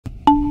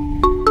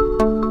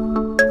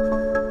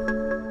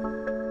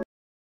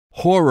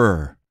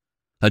Horror!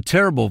 A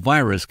terrible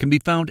virus can be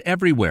found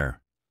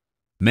everywhere.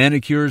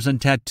 Manicures and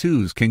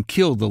tattoos can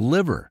kill the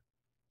liver.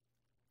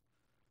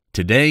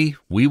 Today,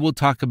 we will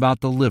talk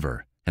about the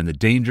liver and the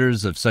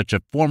dangers of such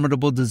a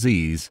formidable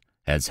disease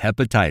as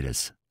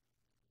hepatitis.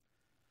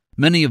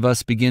 Many of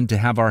us begin to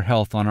have our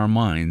health on our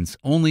minds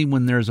only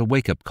when there's a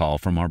wake-up call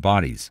from our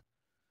bodies.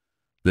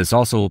 This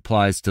also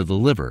applies to the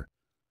liver,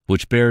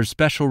 which bears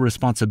special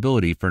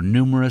responsibility for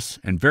numerous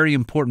and very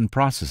important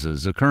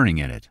processes occurring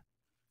in it.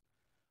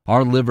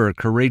 Our liver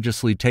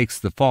courageously takes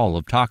the fall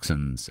of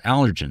toxins,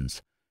 allergens,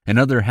 and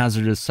other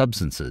hazardous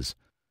substances,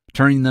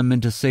 turning them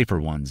into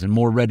safer ones and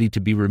more ready to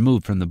be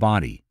removed from the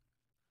body.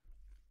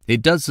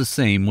 It does the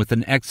same with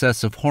an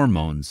excess of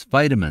hormones,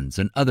 vitamins,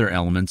 and other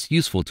elements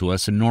useful to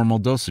us in normal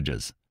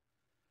dosages.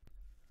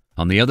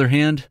 On the other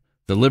hand,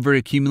 the liver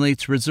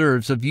accumulates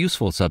reserves of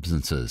useful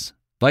substances,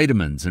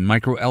 vitamins, and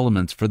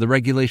microelements for the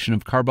regulation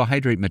of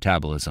carbohydrate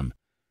metabolism,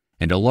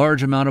 and a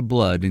large amount of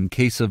blood in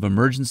case of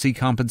emergency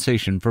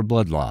compensation for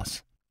blood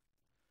loss.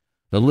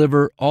 The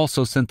liver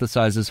also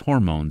synthesizes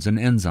hormones and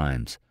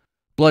enzymes,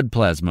 blood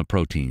plasma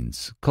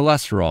proteins,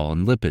 cholesterol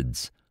and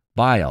lipids,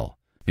 bile,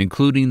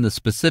 including the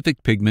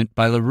specific pigment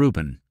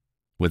bilirubin,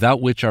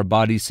 without which our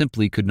body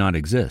simply could not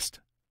exist.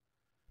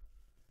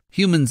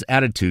 Humans'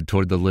 attitude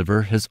toward the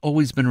liver has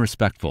always been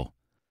respectful.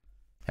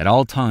 At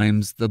all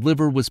times, the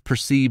liver was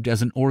perceived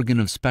as an organ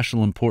of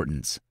special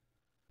importance.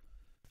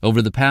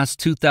 Over the past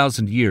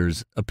 2,000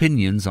 years,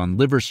 opinions on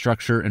liver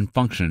structure and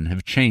function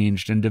have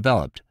changed and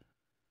developed.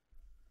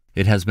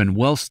 It has been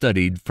well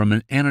studied from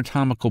an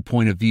anatomical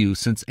point of view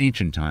since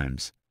ancient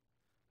times.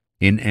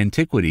 In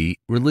antiquity,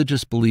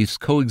 religious beliefs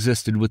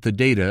coexisted with the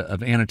data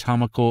of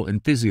anatomical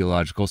and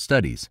physiological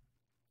studies.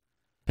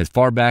 As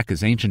far back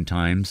as ancient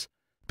times,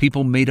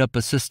 people made up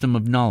a system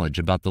of knowledge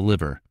about the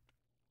liver.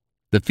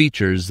 The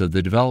features of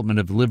the development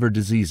of liver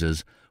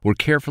diseases were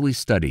carefully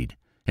studied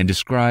and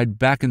described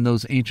back in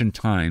those ancient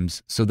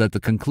times so that the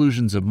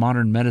conclusions of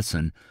modern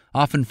medicine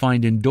often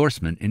find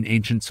endorsement in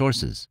ancient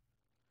sources.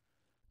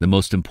 The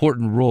most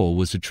important role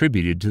was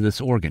attributed to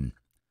this organ.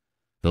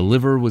 The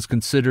liver was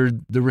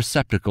considered the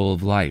receptacle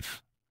of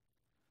life.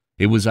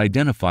 It was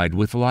identified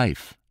with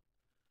life.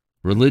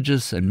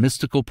 Religious and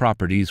mystical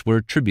properties were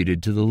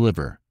attributed to the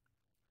liver.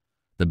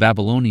 The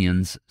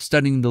Babylonians,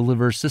 studying the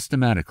liver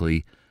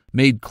systematically,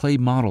 made clay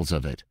models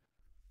of it,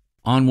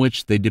 on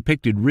which they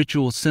depicted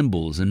ritual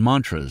symbols and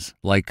mantras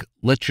like,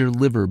 "Let your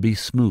liver be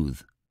smooth."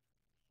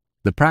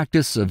 The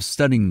practice of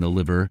studying the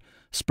liver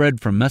spread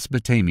from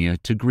Mesopotamia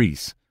to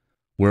Greece,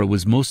 where it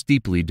was most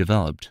deeply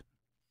developed.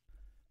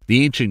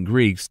 The ancient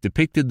Greeks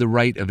depicted the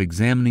rite of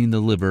examining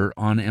the liver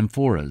on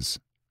amphoras.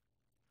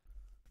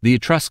 The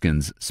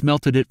Etruscans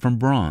smelted it from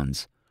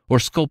bronze or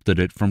sculpted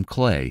it from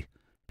clay,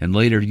 and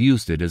later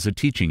used it as a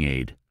teaching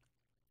aid.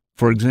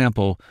 For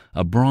example,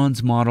 a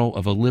bronze model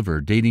of a liver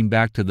dating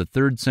back to the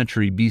 3rd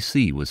century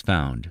BC was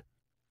found.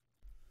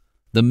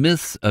 The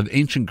myths of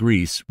ancient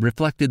Greece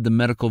reflected the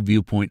medical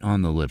viewpoint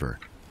on the liver,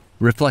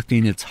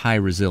 reflecting its high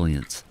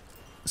resilience.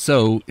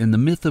 So, in the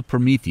myth of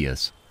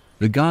Prometheus,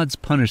 the gods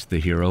punished the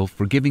hero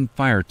for giving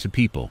fire to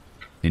people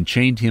and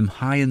chained him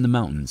high in the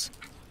mountains,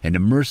 and a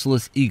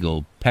merciless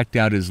eagle pecked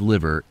out his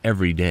liver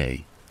every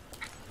day.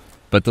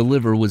 But the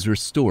liver was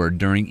restored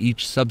during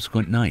each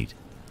subsequent night.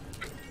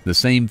 The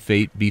same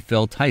fate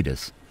befell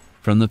Titus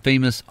from the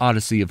famous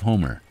Odyssey of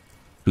Homer,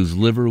 whose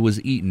liver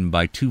was eaten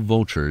by 2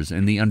 vultures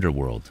in the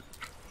underworld.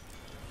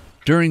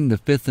 During the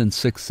 5th and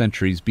 6th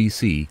centuries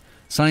BC,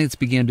 science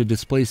began to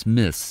displace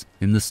myths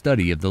in the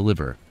study of the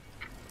liver.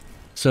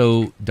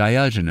 So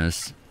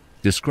Diogenes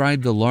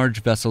described the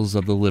large vessels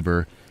of the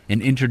liver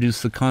and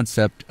introduced the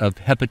concept of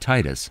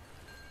hepatitis,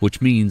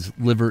 which means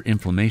liver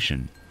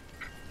inflammation.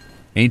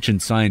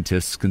 Ancient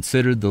scientists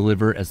considered the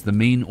liver as the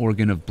main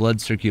organ of blood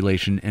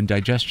circulation and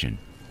digestion.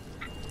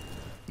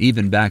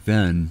 Even back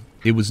then,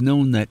 it was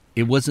known that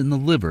it was in the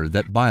liver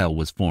that bile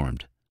was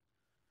formed.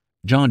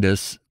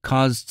 Jaundice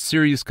caused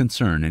serious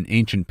concern in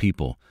ancient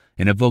people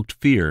and evoked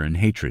fear and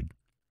hatred.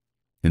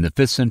 In the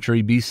 5th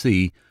century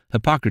BC,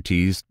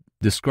 Hippocrates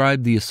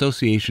described the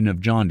association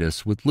of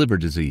jaundice with liver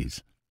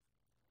disease.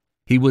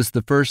 He was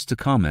the first to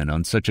comment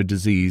on such a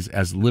disease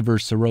as liver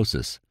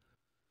cirrhosis.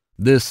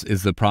 This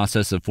is the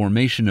process of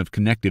formation of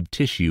connective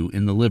tissue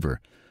in the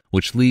liver,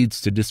 which leads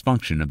to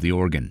dysfunction of the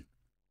organ.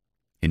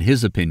 In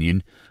his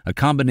opinion, a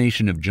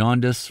combination of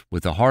jaundice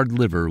with a hard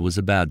liver was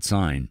a bad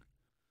sign.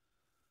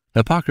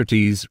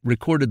 Hippocrates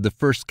recorded the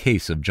first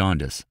case of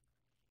jaundice.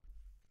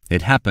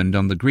 It happened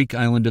on the Greek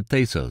island of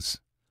Thasos.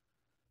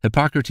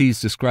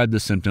 Hippocrates described the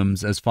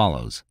symptoms as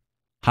follows: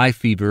 high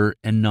fever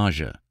and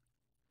nausea.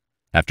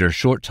 After a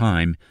short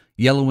time,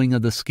 yellowing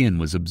of the skin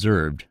was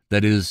observed,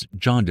 that is,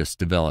 jaundice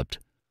developed.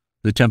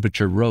 The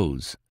temperature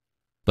rose.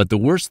 But the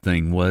worst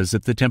thing was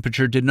if the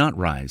temperature did not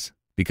rise,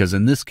 because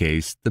in this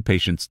case, the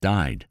patients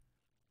died.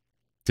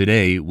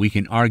 Today, we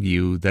can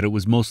argue that it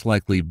was most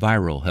likely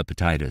viral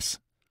hepatitis.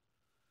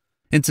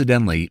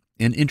 Incidentally,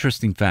 an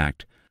interesting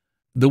fact,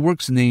 the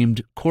works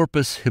named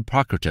Corpus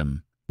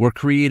Hippocratum were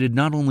created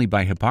not only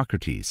by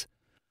Hippocrates,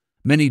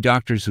 Many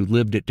doctors who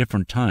lived at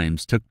different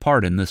times took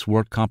part in this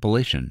work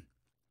compilation.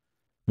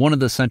 One of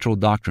the central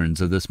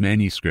doctrines of this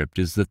manuscript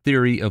is the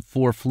theory of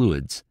four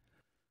fluids,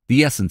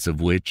 the essence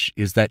of which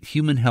is that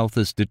human health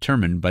is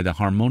determined by the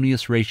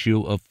harmonious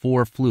ratio of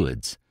four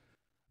fluids: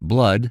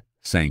 blood,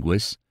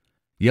 sanguis,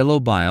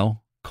 yellow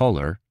bile,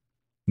 choler,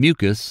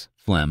 mucus,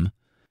 phlegm,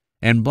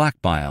 and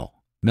black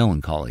bile,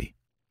 melancholy.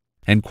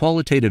 And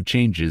qualitative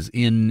changes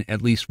in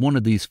at least one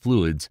of these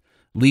fluids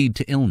lead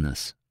to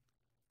illness.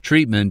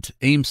 Treatment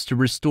aims to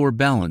restore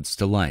balance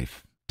to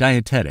life,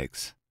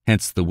 dietetics,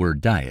 hence the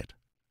word diet.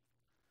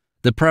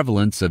 The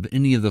prevalence of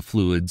any of the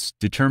fluids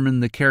determine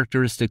the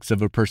characteristics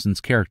of a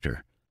person's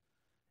character.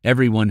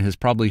 Everyone has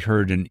probably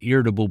heard an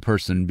irritable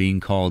person being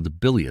called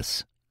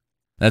bilious.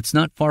 That's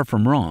not far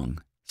from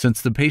wrong,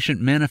 since the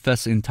patient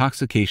manifests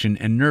intoxication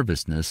and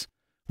nervousness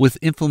with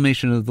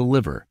inflammation of the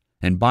liver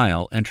and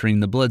bile entering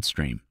the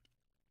bloodstream.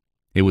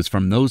 It was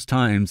from those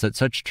times that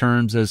such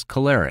terms as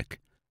choleric,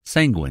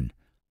 sanguine,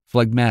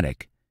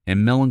 phlegmatic,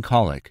 and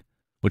melancholic,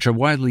 which are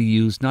widely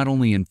used not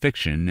only in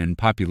fiction and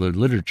popular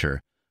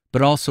literature,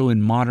 but also in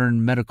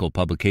modern medical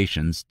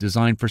publications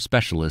designed for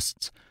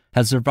specialists,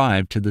 has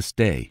survived to this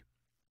day.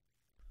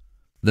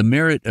 The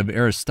merit of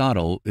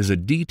Aristotle is a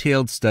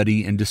detailed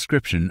study and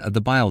description of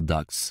the bile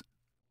ducts.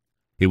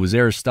 It was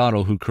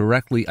Aristotle who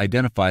correctly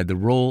identified the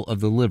role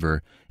of the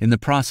liver in the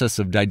process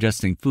of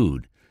digesting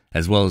food,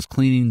 as well as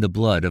cleaning the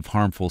blood of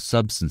harmful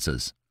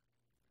substances.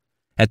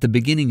 At the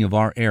beginning of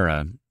our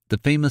era, the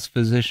famous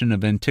physician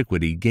of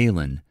antiquity,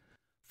 Galen,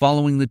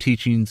 following the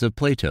teachings of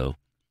Plato,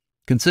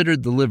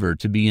 considered the liver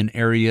to be an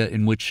area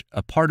in which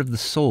a part of the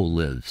soul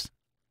lives.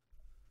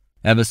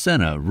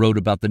 Avicenna wrote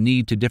about the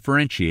need to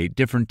differentiate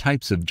different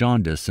types of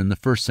jaundice in the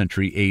 1st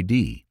century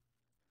A.D.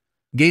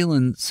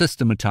 Galen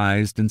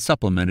systematized and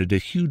supplemented a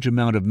huge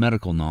amount of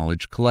medical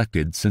knowledge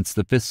collected since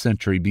the 5th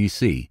century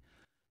B.C.,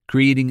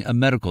 creating a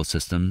medical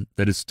system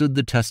that has stood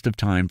the test of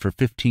time for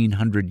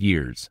 1,500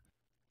 years.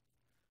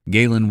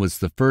 Galen was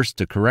the first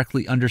to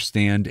correctly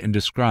understand and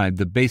describe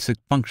the basic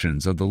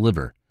functions of the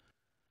liver.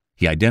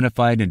 He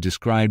identified and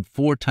described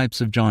 4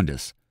 types of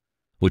jaundice,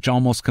 which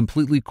almost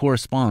completely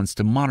corresponds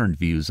to modern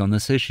views on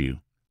this issue.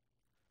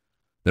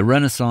 The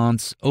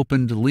Renaissance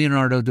opened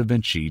Leonardo da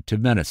Vinci to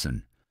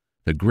medicine,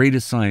 the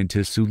greatest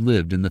scientist who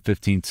lived in the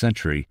 15th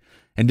century,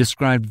 and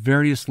described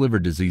various liver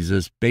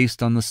diseases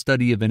based on the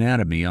study of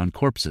anatomy on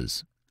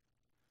corpses.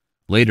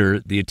 Later,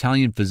 the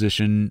Italian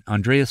physician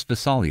Andreas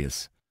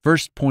Vesalius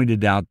first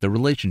pointed out the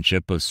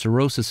relationship of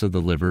cirrhosis of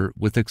the liver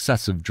with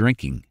excessive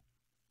drinking.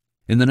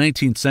 In the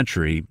 19th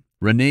century,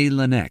 René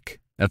Laennec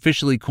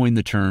officially coined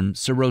the term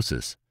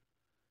cirrhosis.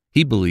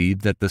 He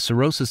believed that the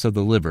cirrhosis of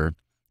the liver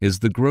is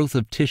the growth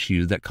of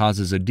tissue that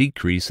causes a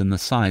decrease in the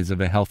size of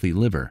a healthy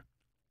liver.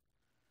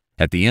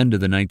 At the end of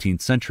the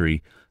 19th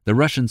century, the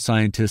Russian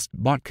scientist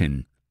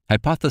Botkin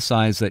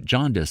hypothesized that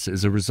jaundice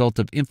is a result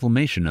of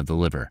inflammation of the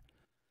liver,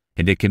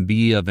 and it can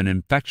be of an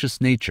infectious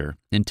nature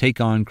and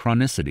take on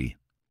chronicity.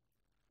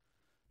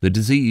 The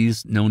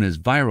disease, known as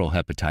viral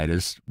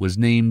hepatitis, was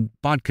named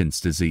Botkin's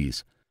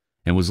disease,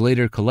 and was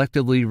later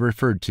collectively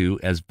referred to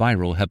as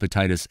viral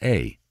hepatitis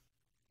A.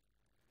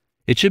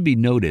 It should be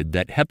noted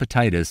that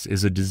hepatitis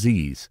is a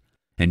disease,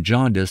 and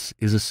jaundice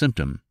is a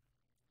symptom.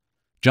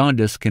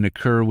 Jaundice can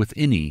occur with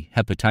any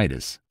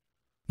hepatitis.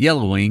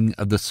 Yellowing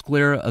of the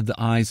sclera of the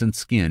eyes and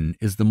skin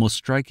is the most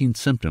striking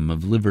symptom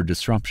of liver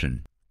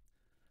disruption.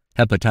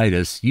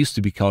 Hepatitis used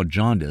to be called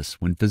jaundice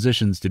when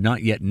physicians did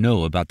not yet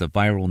know about the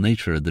viral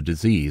nature of the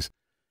disease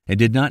and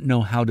did not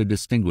know how to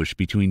distinguish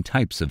between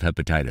types of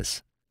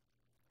hepatitis.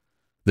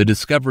 The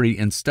discovery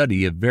and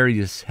study of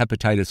various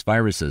hepatitis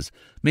viruses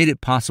made it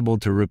possible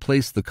to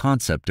replace the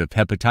concept of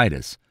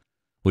hepatitis,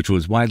 which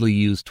was widely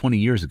used 20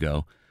 years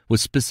ago, with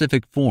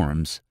specific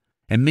forms,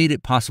 and made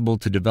it possible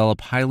to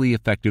develop highly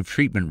effective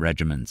treatment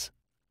regimens.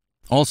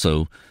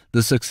 Also,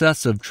 the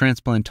success of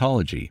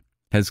transplantology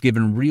has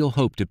given real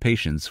hope to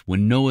patients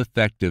when no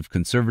effective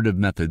conservative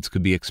methods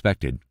could be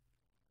expected.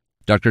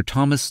 Dr.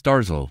 Thomas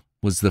Starzl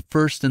was the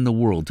first in the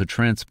world to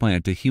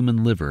transplant a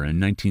human liver in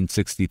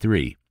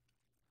 1963.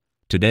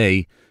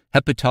 Today,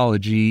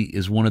 hepatology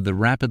is one of the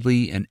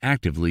rapidly and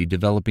actively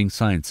developing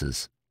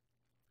sciences.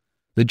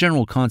 The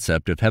general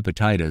concept of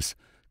hepatitis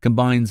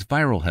combines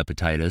viral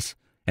hepatitis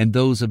and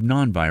those of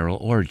non-viral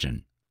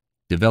origin,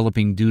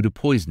 developing due to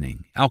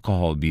poisoning,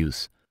 alcohol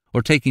abuse,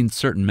 or taking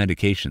certain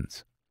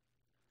medications.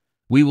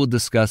 We will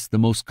discuss the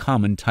most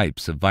common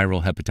types of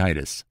viral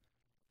hepatitis.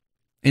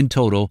 In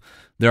total,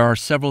 there are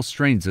several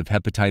strains of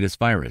hepatitis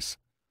virus.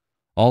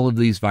 All of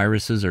these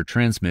viruses are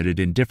transmitted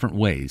in different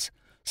ways,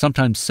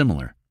 sometimes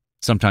similar,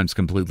 sometimes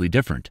completely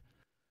different,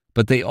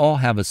 but they all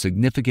have a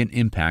significant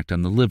impact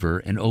on the liver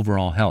and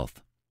overall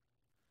health.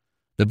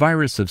 The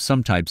virus of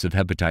some types of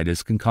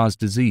hepatitis can cause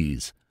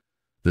disease,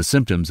 the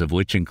symptoms of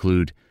which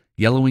include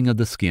yellowing of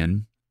the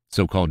skin,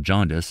 so-called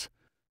jaundice,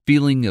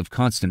 feeling of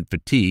constant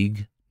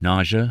fatigue,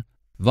 nausea,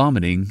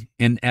 vomiting,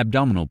 and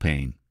abdominal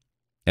pain,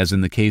 as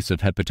in the case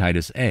of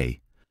hepatitis A.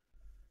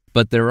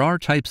 But there are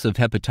types of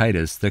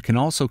hepatitis that can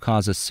also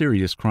cause a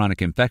serious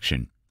chronic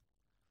infection.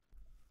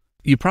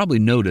 You probably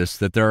noticed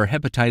that there are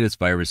hepatitis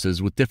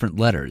viruses with different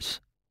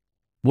letters.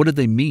 What do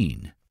they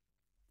mean?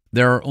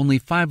 There are only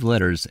 5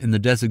 letters in the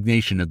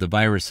designation of the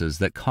viruses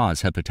that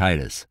cause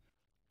hepatitis: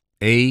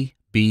 A,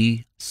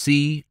 B,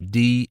 C,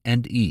 D,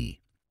 and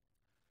E.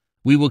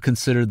 We will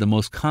consider the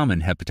most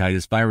common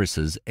hepatitis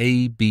viruses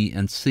A, B,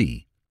 and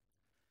C.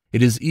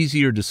 It is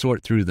easier to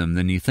sort through them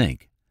than you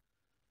think.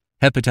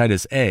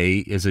 Hepatitis A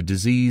is a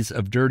disease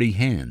of dirty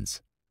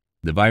hands.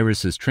 The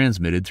virus is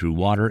transmitted through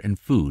water and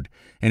food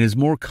and is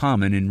more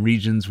common in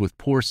regions with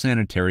poor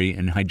sanitary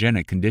and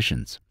hygienic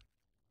conditions.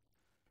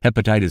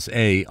 Hepatitis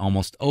A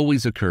almost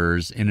always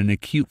occurs in an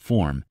acute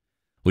form,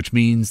 which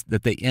means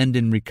that they end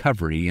in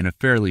recovery in a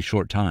fairly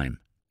short time.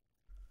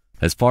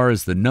 As far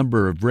as the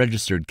number of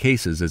registered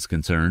cases is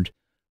concerned,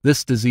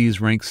 this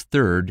disease ranks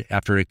 3rd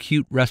after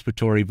acute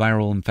respiratory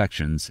viral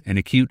infections and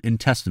acute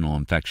intestinal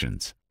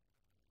infections.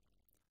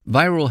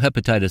 Viral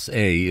hepatitis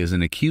A is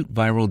an acute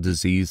viral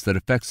disease that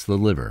affects the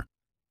liver,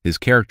 is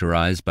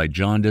characterized by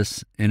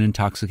jaundice and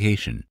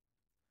intoxication.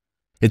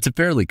 It's a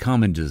fairly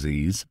common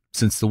disease,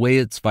 since the way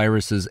its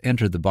viruses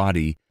enter the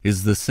body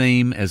is the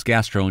same as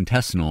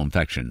gastrointestinal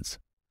infections.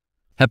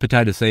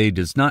 Hepatitis A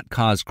does not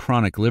cause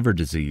chronic liver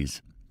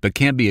disease, but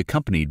can be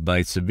accompanied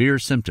by severe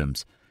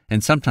symptoms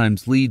and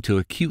sometimes lead to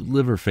acute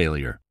liver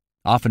failure,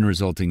 often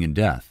resulting in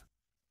death.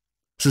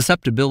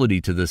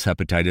 Susceptibility to this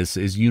hepatitis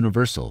is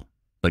universal,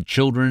 but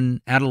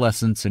children,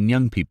 adolescents, and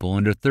young people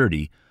under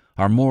 30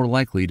 are more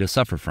likely to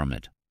suffer from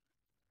it.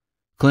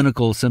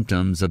 Clinical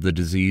symptoms of the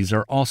disease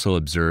are also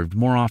observed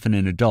more often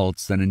in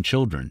adults than in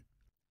children.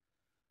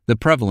 The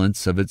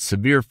prevalence of its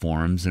severe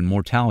forms and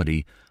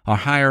mortality are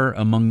higher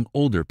among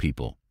older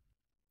people.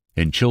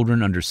 In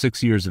children under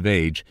 6 years of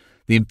age,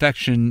 the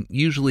infection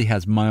usually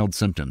has mild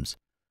symptoms,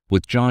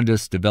 with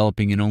jaundice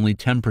developing in only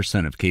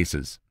 10% of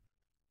cases.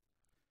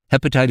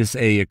 Hepatitis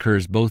A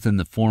occurs both in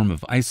the form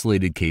of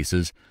isolated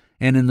cases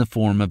and in the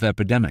form of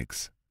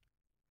epidemics.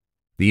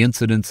 The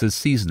incidence is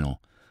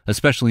seasonal,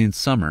 especially in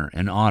summer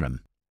and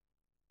autumn.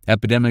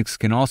 Epidemics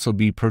can also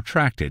be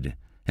protracted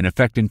and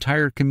affect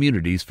entire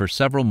communities for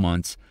several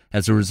months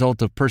as a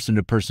result of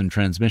person-to-person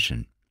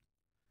transmission.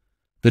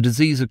 The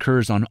disease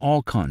occurs on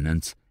all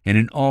continents and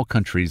in all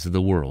countries of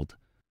the world.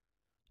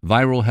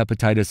 Viral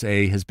hepatitis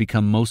A has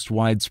become most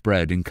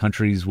widespread in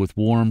countries with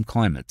warm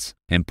climates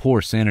and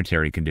poor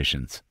sanitary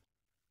conditions.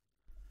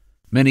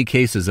 Many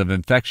cases of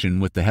infection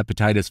with the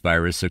hepatitis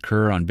virus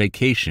occur on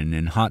vacation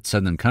in hot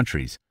southern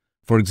countries,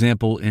 for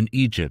example in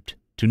Egypt,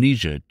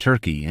 Tunisia,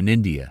 Turkey, and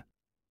India.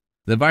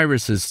 The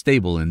virus is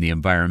stable in the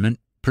environment,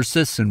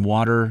 persists in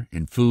water,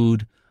 in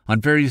food,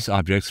 on various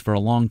objects for a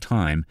long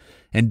time,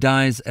 and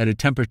dies at a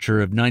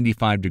temperature of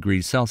 95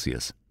 degrees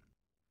Celsius.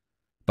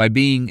 By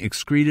being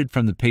excreted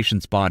from the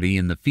patient's body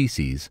in the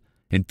feces,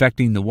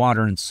 infecting the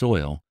water and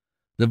soil,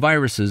 the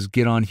viruses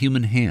get on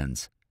human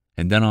hands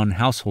and then on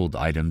household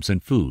items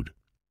and food.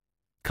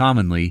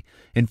 Commonly,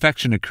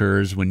 infection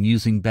occurs when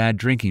using bad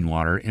drinking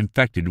water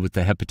infected with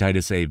the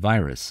hepatitis A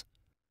virus.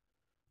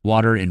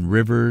 Water in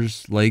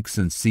rivers, lakes,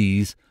 and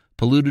seas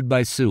polluted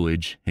by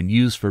sewage and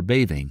used for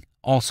bathing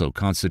also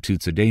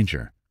constitutes a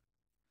danger.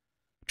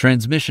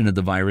 Transmission of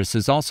the virus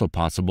is also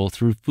possible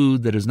through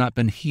food that has not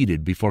been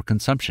heated before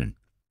consumption.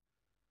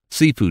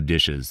 Seafood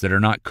dishes that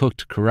are not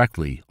cooked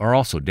correctly are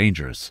also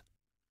dangerous.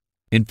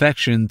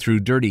 Infection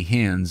through dirty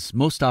hands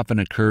most often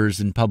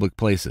occurs in public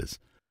places,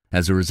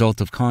 as a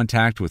result of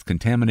contact with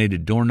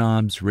contaminated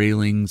doorknobs,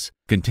 railings,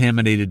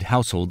 contaminated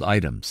household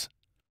items.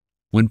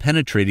 When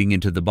penetrating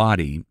into the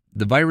body,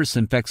 the virus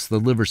infects the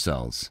liver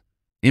cells.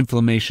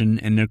 Inflammation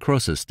and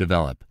necrosis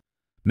develop,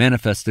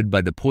 manifested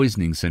by the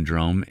poisoning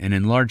syndrome and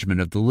enlargement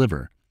of the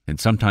liver, and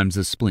sometimes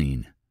the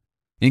spleen.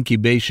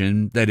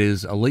 Incubation, that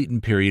is, a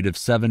latent period of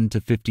 7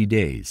 to 50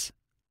 days.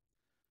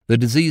 The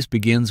disease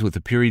begins with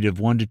a period of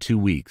 1 to 2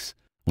 weeks,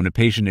 when a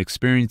patient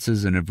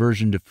experiences an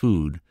aversion to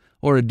food,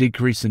 or a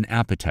decrease in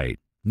appetite,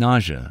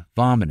 nausea,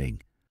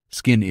 vomiting,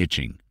 skin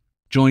itching.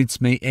 Joints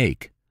may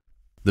ache.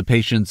 The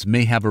patients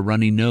may have a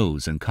runny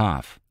nose and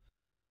cough.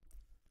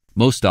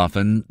 Most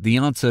often, the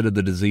onset of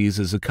the disease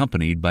is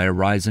accompanied by a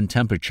rise in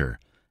temperature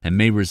and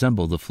may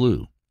resemble the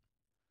flu.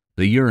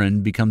 The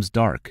urine becomes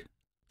dark,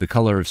 the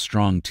color of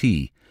strong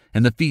tea,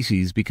 and the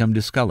feces become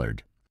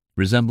discolored,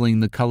 resembling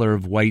the color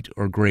of white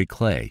or gray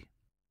clay.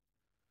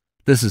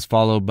 This is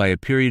followed by a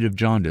period of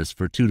jaundice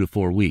for 2 to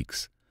 4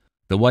 weeks.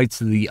 The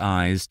whites of the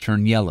eyes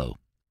turn yellow,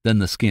 then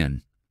the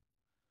skin.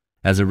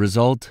 As a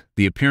result,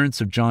 the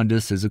appearance of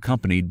jaundice is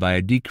accompanied by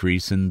a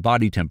decrease in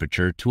body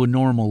temperature to a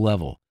normal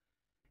level,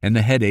 and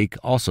the headache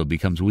also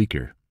becomes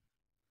weaker.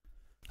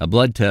 A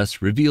blood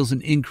test reveals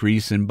an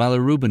increase in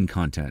bilirubin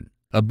content,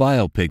 a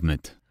bile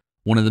pigment,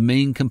 one of the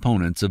main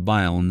components of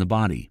bile in the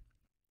body.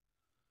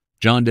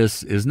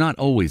 Jaundice is not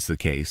always the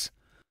case.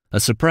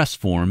 A suppressed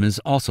form is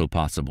also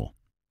possible.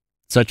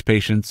 Such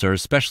patients are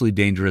especially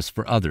dangerous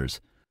for others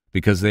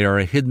because they are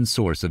a hidden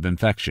source of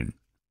infection.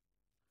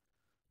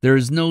 There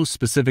is no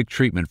specific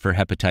treatment for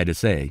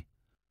hepatitis A.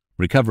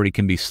 Recovery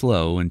can be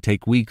slow and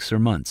take weeks or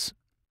months.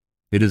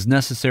 It is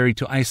necessary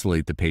to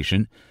isolate the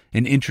patient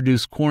and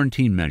introduce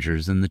quarantine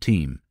measures in the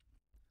team.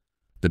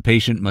 The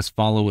patient must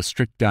follow a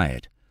strict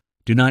diet.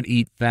 Do not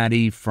eat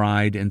fatty,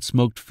 fried, and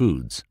smoked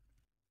foods.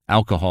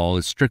 Alcohol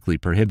is strictly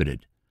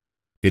prohibited.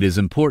 It is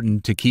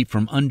important to keep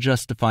from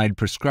unjustified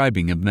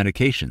prescribing of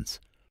medications.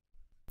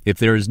 If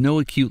there is no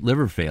acute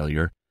liver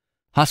failure,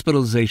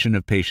 hospitalization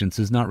of patients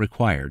is not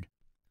required.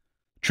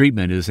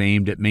 Treatment is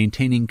aimed at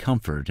maintaining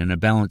comfort and a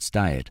balanced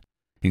diet,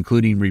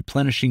 including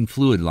replenishing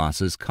fluid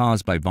losses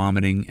caused by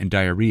vomiting and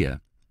diarrhea.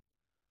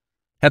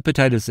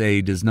 Hepatitis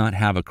A does not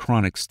have a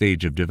chronic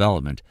stage of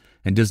development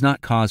and does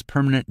not cause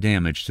permanent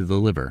damage to the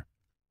liver.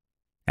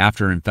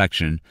 After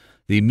infection,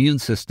 the immune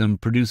system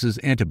produces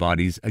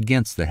antibodies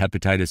against the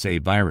hepatitis A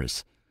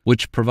virus,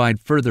 which provide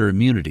further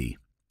immunity.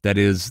 That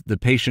is, the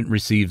patient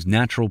receives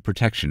natural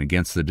protection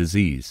against the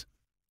disease.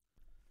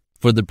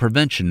 For the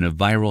prevention of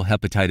viral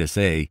hepatitis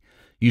A,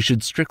 you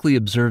should strictly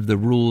observe the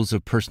rules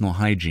of personal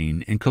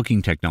hygiene and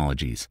cooking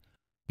technologies.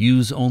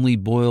 Use only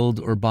boiled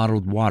or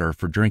bottled water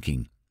for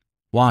drinking.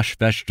 Wash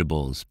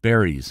vegetables,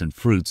 berries, and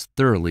fruits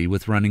thoroughly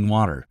with running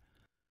water.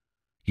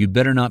 You'd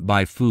better not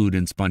buy food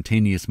in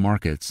spontaneous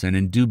markets and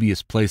in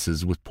dubious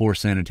places with poor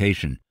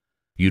sanitation.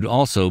 You'd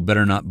also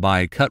better not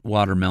buy cut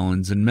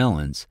watermelons and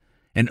melons,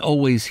 and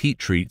always heat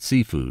treat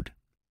seafood.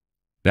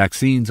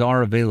 Vaccines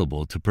are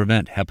available to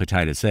prevent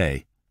hepatitis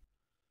A.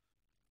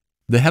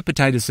 The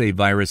hepatitis A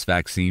virus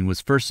vaccine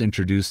was first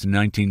introduced in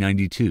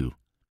 1992.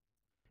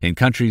 In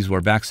countries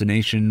where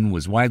vaccination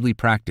was widely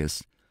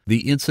practiced,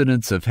 the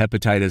incidence of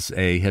hepatitis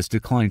A has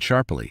declined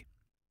sharply.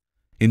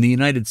 In the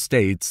United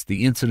States,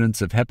 the incidence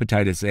of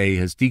hepatitis A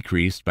has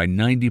decreased by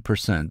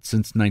 90%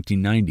 since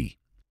 1990.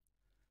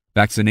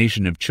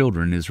 Vaccination of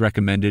children is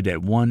recommended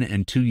at 1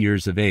 and 2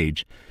 years of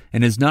age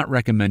and is not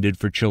recommended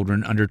for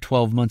children under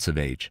 12 months of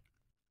age.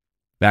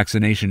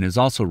 Vaccination is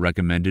also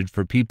recommended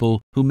for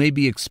people who may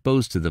be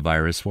exposed to the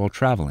virus while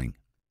traveling.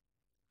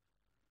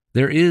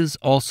 There is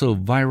also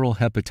viral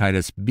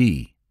hepatitis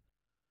B.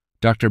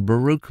 Dr.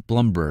 Baruch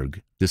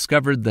Blumberg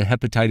discovered the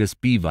hepatitis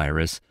B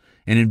virus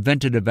and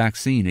invented a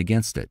vaccine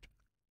against it.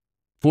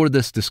 For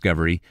this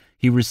discovery,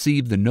 he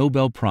received the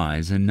Nobel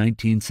Prize in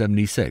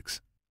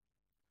 1976.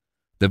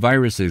 The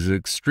virus is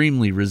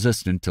extremely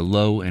resistant to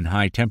low and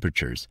high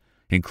temperatures,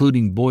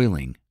 including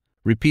boiling,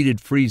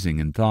 repeated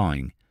freezing and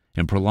thawing,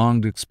 and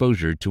prolonged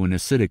exposure to an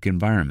acidic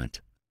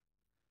environment.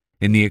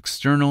 In the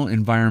external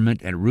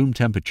environment at room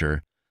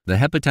temperature, the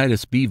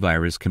hepatitis B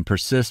virus can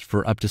persist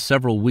for up to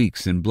several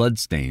weeks in blood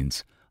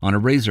stains, on a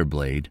razor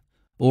blade,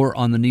 or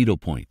on the needle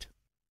point.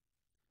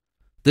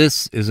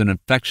 This is an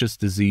infectious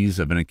disease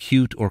of an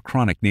acute or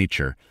chronic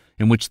nature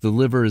in which the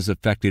liver is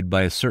affected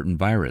by a certain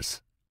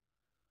virus.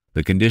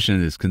 The condition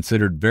is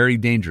considered very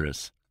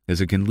dangerous, as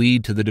it can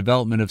lead to the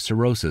development of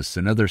cirrhosis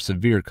and other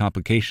severe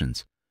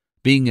complications,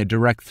 being a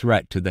direct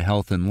threat to the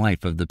health and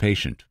life of the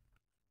patient.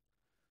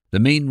 The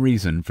main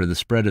reason for the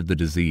spread of the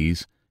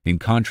disease, in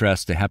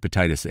contrast to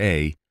hepatitis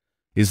A,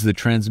 is the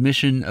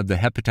transmission of the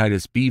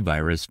hepatitis B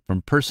virus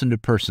from person to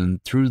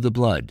person through the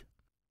blood.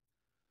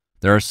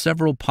 There are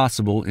several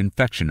possible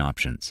infection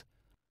options.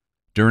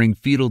 During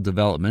fetal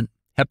development,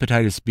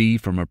 hepatitis B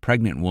from a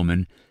pregnant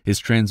woman is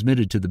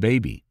transmitted to the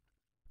baby.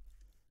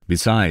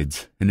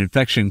 Besides, an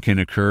infection can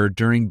occur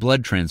during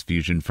blood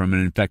transfusion from an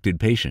infected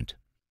patient,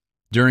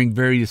 during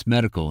various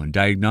medical and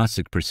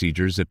diagnostic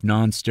procedures if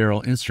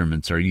non-sterile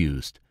instruments are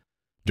used,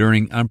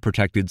 during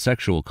unprotected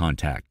sexual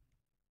contact,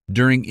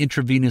 during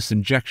intravenous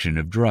injection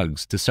of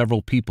drugs to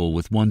several people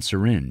with one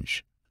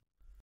syringe.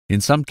 In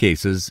some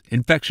cases,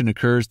 infection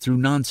occurs through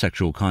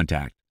non-sexual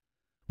contact,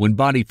 when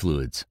body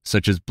fluids,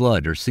 such as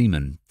blood or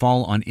semen,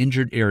 fall on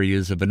injured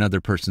areas of another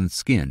person's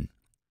skin.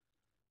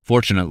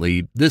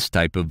 Fortunately, this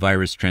type of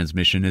virus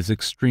transmission is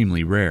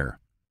extremely rare.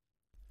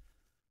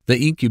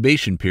 The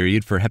incubation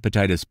period for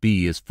hepatitis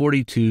B is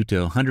 42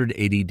 to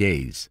 180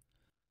 days.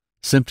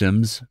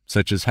 Symptoms,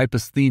 such as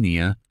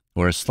hyposthenia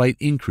or a slight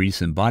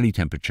increase in body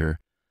temperature,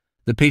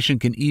 the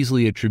patient can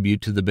easily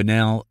attribute to the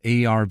banal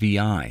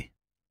ARVI.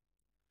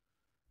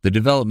 The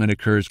development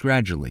occurs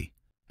gradually,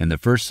 and the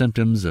first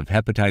symptoms of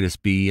hepatitis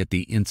B at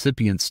the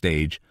incipient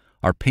stage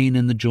are pain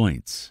in the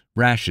joints,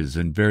 rashes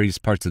in various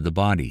parts of the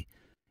body,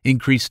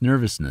 increased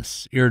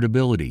nervousness,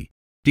 irritability,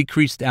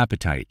 decreased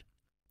appetite,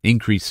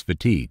 increased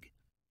fatigue.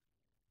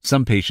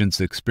 Some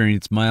patients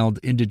experience mild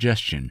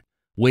indigestion,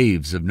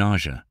 waves of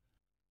nausea.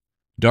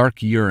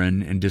 Dark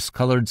urine and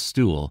discolored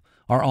stool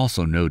are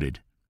also noted.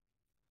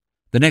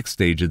 The next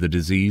stage of the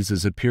disease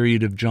is a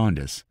period of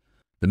jaundice,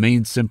 the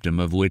main symptom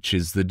of which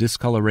is the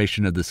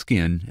discoloration of the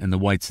skin and the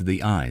whites of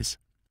the eyes.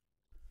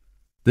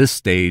 This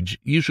stage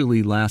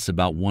usually lasts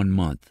about 1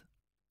 month.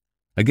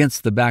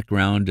 Against the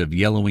background of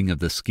yellowing of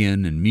the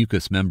skin and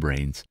mucous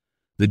membranes,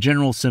 the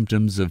general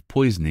symptoms of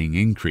poisoning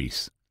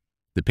increase.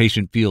 The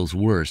patient feels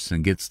worse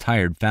and gets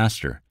tired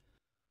faster.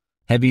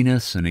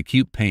 Heaviness and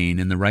acute pain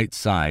in the right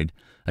side,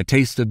 a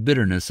taste of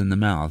bitterness in the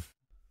mouth,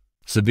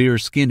 severe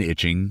skin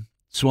itching,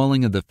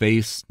 swelling of the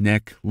face,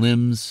 neck,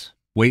 limbs,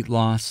 weight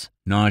loss,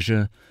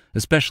 nausea,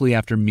 especially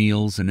after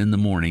meals and in the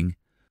morning,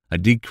 a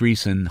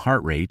decrease in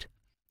heart rate,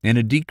 and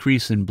a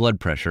decrease in blood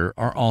pressure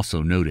are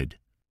also noted.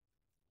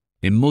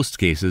 In most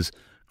cases,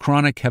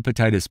 chronic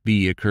hepatitis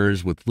B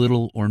occurs with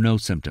little or no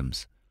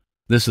symptoms.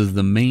 This is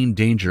the main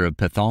danger of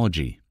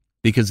pathology,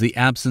 because the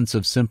absence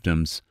of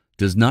symptoms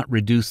does not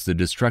reduce the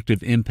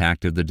destructive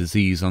impact of the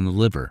disease on the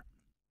liver.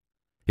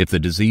 If the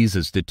disease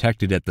is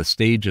detected at the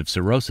stage of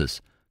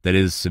cirrhosis, that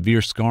is,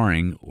 severe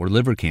scarring or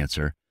liver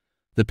cancer,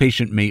 the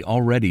patient may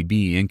already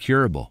be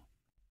incurable.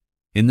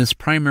 In this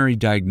primary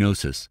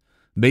diagnosis,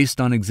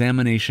 based on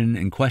examination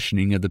and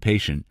questioning of the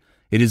patient,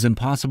 it is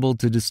impossible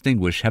to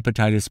distinguish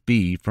hepatitis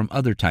B from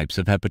other types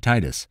of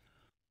hepatitis.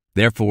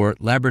 Therefore,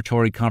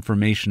 laboratory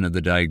confirmation of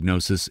the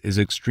diagnosis is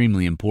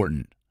extremely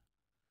important.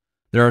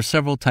 There are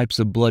several types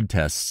of blood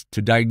tests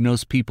to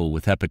diagnose people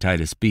with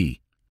hepatitis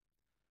B.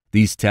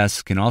 These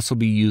tests can also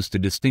be used to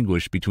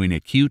distinguish between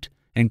acute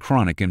and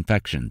chronic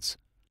infections.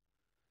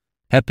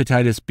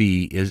 Hepatitis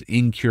B is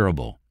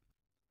incurable.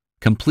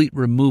 Complete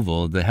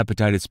removal of the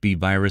hepatitis B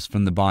virus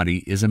from the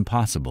body is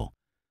impossible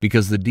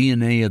because the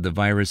DNA of the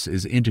virus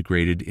is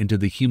integrated into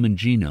the human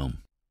genome.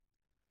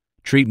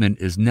 Treatment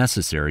is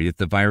necessary if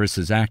the virus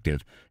is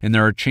active and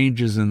there are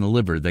changes in the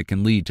liver that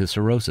can lead to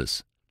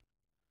cirrhosis.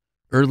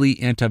 Early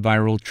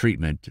antiviral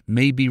treatment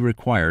may be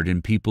required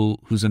in people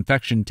whose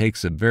infection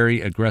takes a very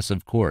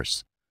aggressive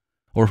course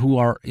or who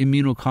are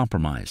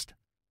immunocompromised.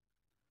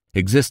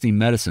 Existing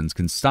medicines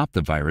can stop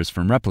the virus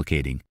from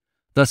replicating,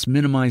 thus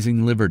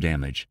minimizing liver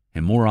damage,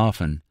 and more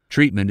often,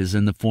 treatment is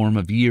in the form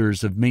of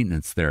years of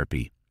maintenance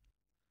therapy.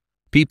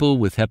 People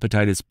with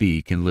hepatitis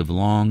B can live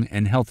long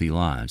and healthy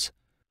lives.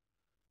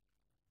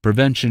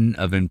 Prevention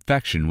of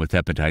infection with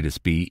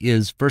hepatitis B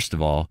is, first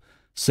of all,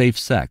 safe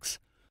sex,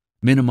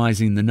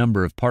 minimizing the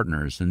number of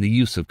partners and the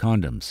use of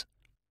condoms.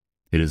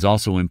 It is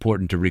also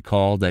important to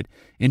recall that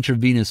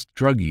intravenous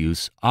drug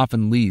use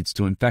often leads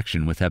to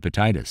infection with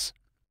hepatitis.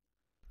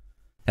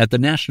 At the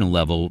national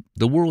level,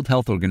 the World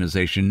Health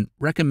Organization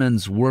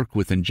recommends work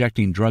with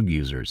injecting drug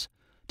users,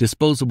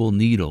 disposable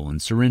needle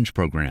and syringe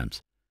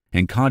programs,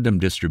 and condom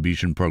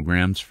distribution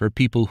programs for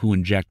people who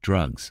inject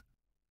drugs.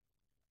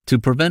 To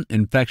prevent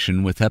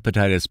infection with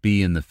hepatitis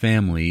B in the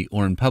family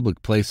or in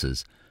public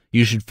places,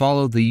 you should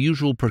follow the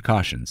usual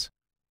precautions.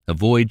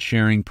 Avoid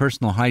sharing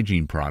personal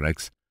hygiene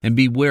products and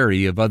be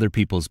wary of other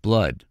people's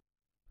blood.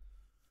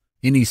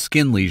 Any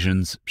skin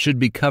lesions should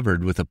be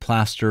covered with a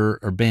plaster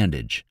or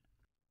bandage.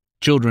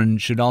 Children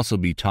should also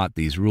be taught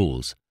these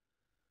rules.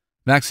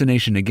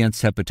 Vaccination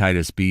against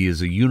hepatitis B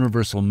is a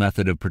universal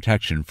method of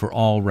protection for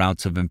all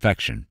routes of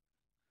infection.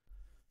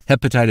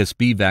 Hepatitis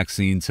B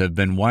vaccines have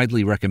been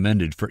widely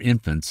recommended for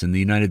infants in the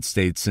United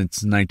States since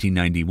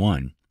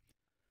 1991.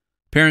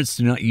 Parents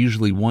do not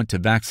usually want to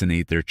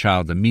vaccinate their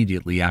child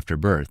immediately after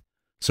birth,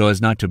 so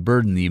as not to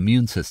burden the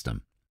immune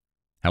system.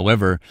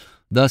 However,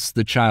 thus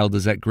the child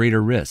is at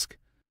greater risk,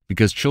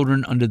 because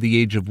children under the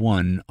age of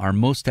 1 are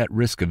most at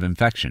risk of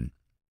infection.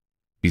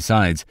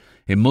 Besides,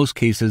 in most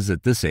cases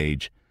at this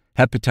age,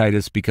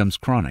 hepatitis becomes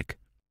chronic.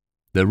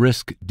 The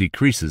risk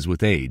decreases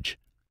with age.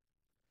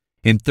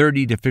 In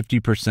 30 to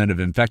 50% of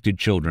infected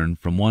children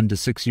from 1 to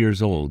 6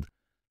 years old,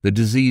 the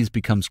disease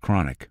becomes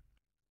chronic.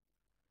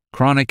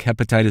 Chronic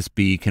hepatitis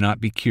B cannot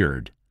be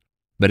cured,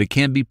 but it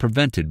can be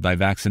prevented by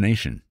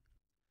vaccination.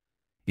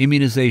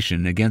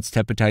 Immunization against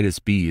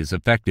hepatitis B is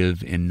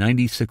effective in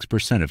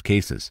 96% of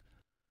cases.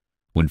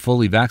 When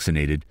fully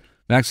vaccinated,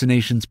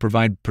 vaccinations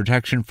provide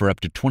protection for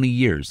up to 20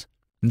 years,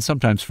 and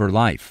sometimes for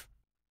life.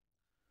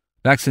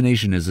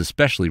 Vaccination is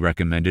especially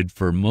recommended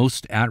for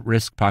most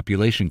at-risk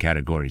population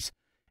categories,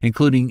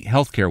 including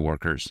healthcare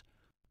workers,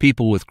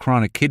 people with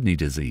chronic kidney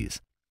disease,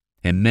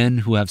 and men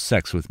who have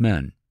sex with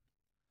men.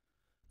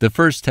 The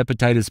first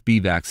hepatitis B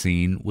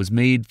vaccine was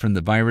made from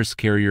the virus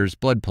carrier's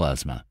blood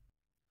plasma.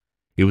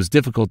 It was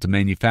difficult to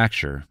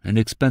manufacture and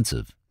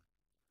expensive.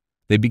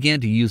 They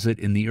began to use it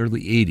in the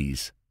early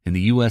 80s in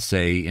the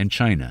USA and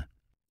China.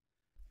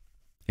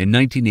 In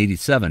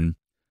 1987,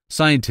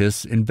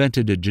 scientists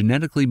invented a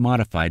genetically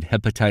modified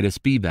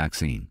hepatitis B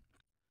vaccine.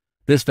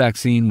 This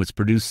vaccine was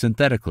produced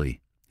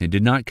synthetically and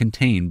did not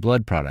contain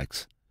blood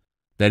products.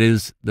 That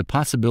is, the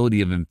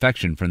possibility of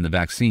infection from the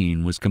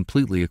vaccine was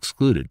completely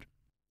excluded.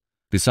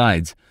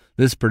 Besides,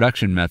 this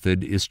production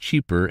method is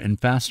cheaper and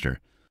faster,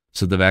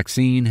 so the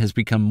vaccine has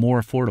become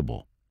more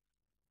affordable.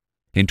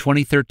 In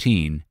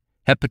 2013,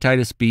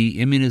 hepatitis B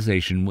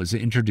immunization was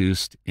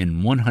introduced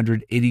in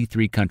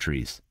 183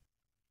 countries.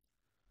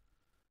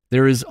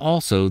 There is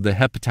also the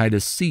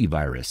hepatitis C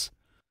virus.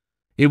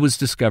 It was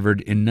discovered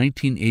in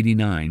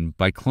 1989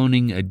 by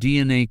cloning a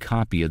DNA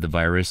copy of the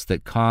virus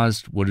that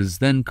caused what is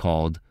then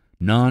called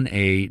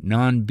non-A,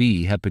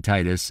 non-B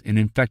hepatitis in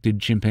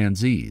infected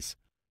chimpanzees.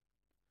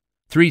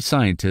 3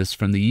 scientists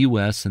from the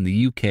U.S. and the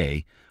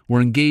U.K.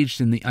 were engaged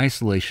in the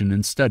isolation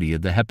and study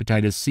of the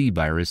hepatitis C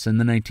virus in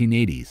the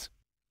 1980s.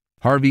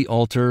 Harvey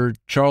Alter,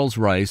 Charles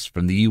Rice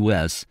from the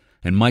U.S.,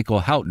 and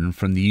Michael Houghton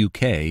from the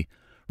U.K.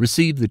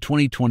 received the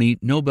 2020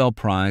 Nobel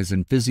Prize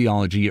in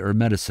Physiology or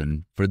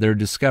Medicine for their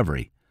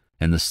discovery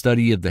and the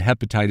study of the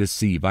hepatitis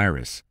C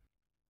virus.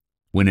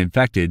 When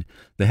infected,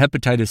 the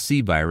hepatitis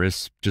C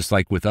virus, just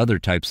like with other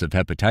types of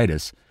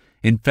hepatitis,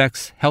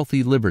 infects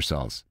healthy liver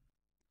cells.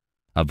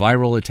 A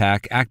viral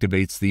attack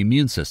activates the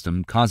immune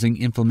system,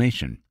 causing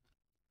inflammation.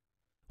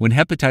 When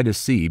hepatitis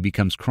C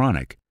becomes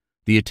chronic,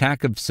 the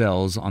attack of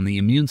cells on the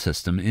immune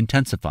system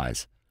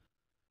intensifies.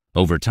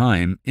 Over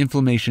time,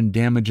 inflammation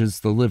damages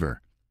the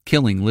liver,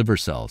 killing liver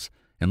cells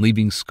and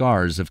leaving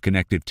scars of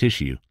connective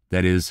tissue,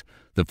 that is,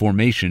 the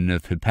formation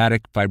of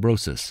hepatic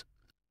fibrosis.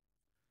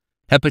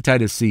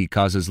 Hepatitis C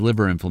causes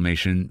liver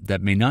inflammation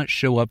that may not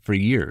show up for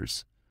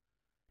years.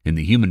 In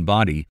the human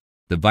body,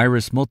 the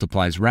virus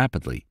multiplies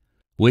rapidly,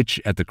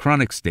 which at the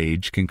chronic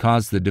stage can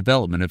cause the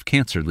development of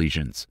cancer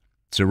lesions,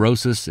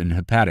 cirrhosis, and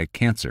hepatic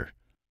cancer.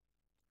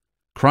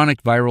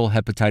 Chronic viral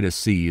hepatitis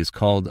C is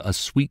called a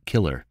sweet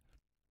killer.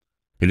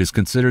 It is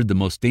considered the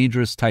most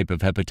dangerous type of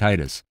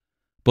hepatitis,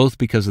 both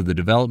because of the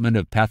development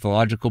of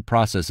pathological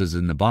processes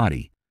in the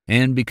body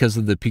and because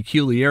of the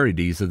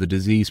peculiarities of the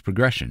disease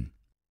progression.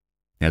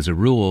 As a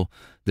rule,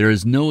 there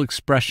is no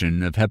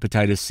expression of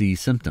hepatitis C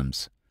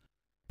symptoms.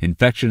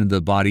 Infection of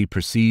the body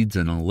proceeds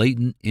in a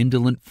latent,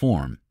 indolent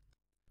form.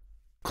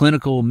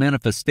 Clinical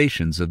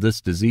manifestations of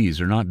this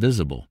disease are not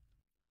visible.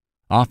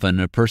 Often,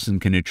 a person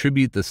can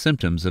attribute the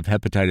symptoms of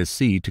hepatitis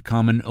C to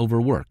common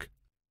overwork.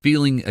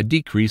 Feeling a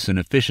decrease in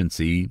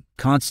efficiency,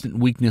 constant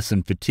weakness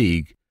and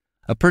fatigue,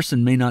 a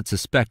person may not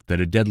suspect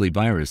that a deadly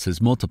virus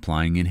is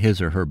multiplying in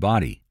his or her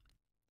body.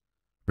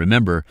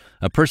 Remember,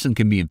 a person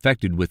can be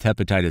infected with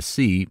hepatitis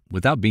C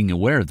without being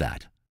aware of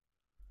that.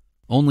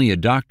 Only a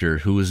doctor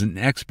who is an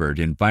expert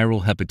in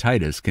viral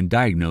hepatitis can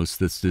diagnose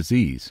this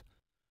disease.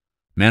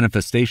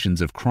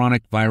 Manifestations of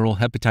chronic viral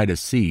hepatitis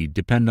C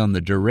depend on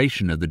the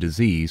duration of the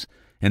disease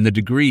and the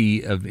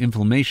degree of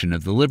inflammation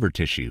of the liver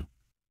tissue.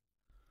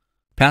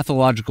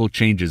 Pathological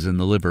changes in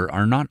the liver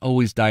are not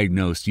always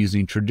diagnosed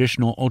using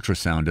traditional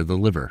ultrasound of the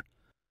liver.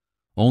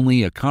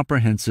 Only a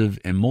comprehensive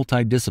and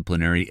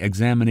multidisciplinary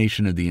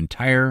examination of the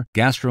entire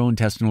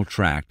gastrointestinal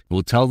tract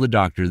will tell the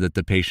doctor that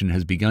the patient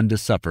has begun to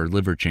suffer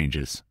liver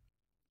changes.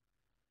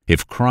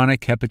 If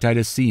chronic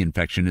hepatitis C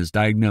infection is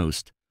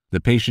diagnosed, the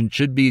patient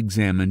should be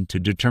examined to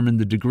determine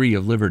the degree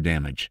of liver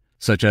damage,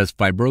 such as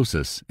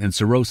fibrosis and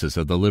cirrhosis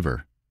of the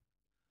liver.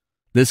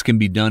 This can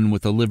be done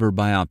with a liver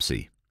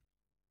biopsy.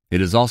 It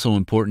is also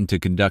important to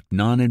conduct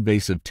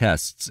non-invasive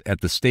tests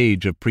at the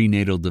stage of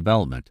prenatal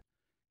development,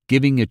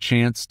 giving a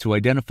chance to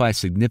identify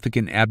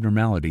significant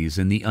abnormalities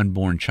in the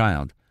unborn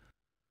child.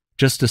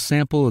 Just a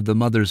sample of the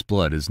mother's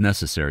blood is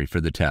necessary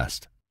for the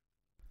test.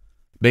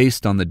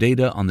 Based on the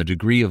data on the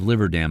degree of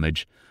liver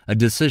damage, a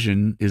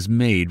decision is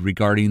made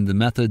regarding the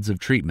methods of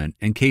treatment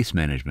and case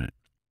management.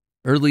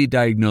 Early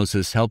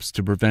diagnosis helps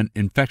to prevent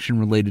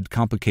infection-related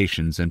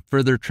complications and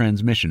further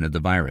transmission of the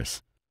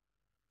virus.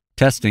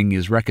 Testing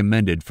is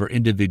recommended for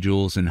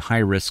individuals in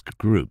high-risk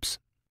groups.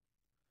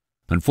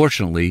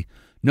 Unfortunately,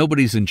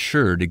 nobody's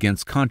insured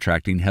against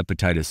contracting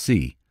hepatitis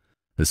C.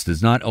 This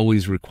does not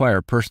always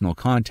require personal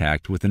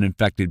contact with an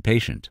infected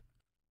patient.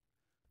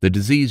 The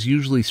disease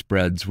usually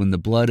spreads when the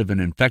blood of an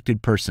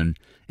infected person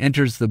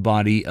enters the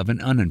body of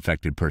an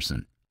uninfected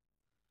person.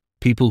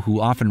 People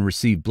who often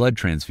receive blood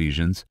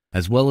transfusions,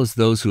 as well as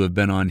those who have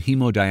been on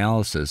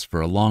hemodialysis for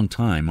a long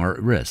time, are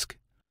at risk.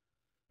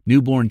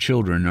 Newborn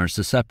children are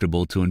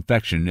susceptible to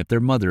infection if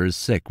their mother is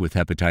sick with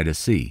hepatitis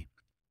C.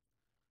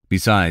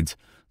 Besides,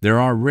 there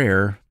are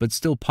rare but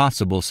still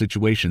possible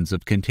situations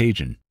of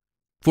contagion.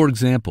 For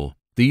example,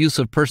 the use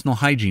of personal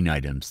hygiene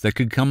items that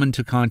could come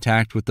into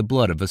contact with the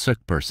blood of a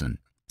sick person,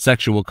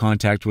 sexual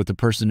contact with a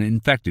person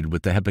infected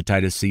with the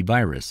hepatitis C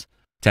virus,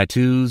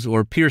 tattoos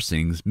or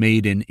piercings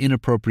made in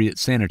inappropriate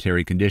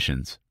sanitary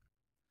conditions.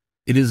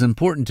 It is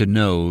important to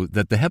know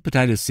that the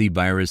hepatitis C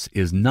virus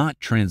is not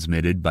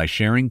transmitted by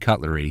sharing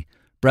cutlery,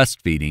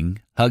 breastfeeding,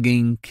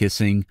 hugging,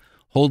 kissing,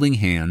 holding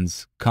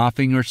hands,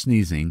 coughing or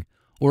sneezing,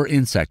 or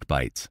insect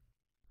bites.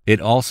 It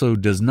also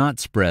does not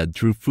spread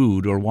through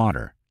food or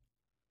water.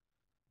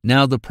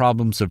 Now the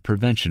problems of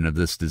prevention of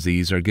this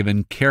disease are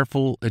given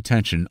careful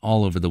attention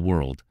all over the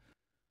world.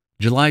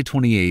 July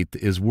 28th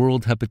is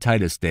World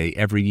Hepatitis Day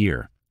every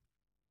year.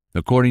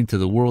 According to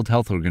the World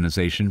Health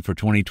Organization for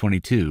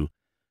 2022,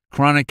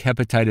 chronic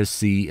hepatitis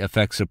C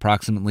affects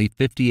approximately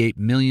 58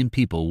 million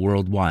people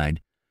worldwide,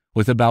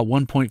 with about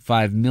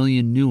 1.5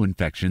 million new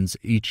infections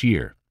each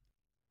year.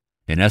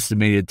 An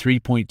estimated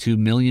 3.2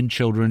 million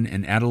children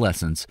and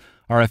adolescents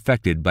are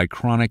affected by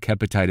chronic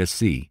hepatitis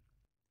C.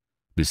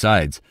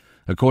 Besides,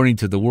 according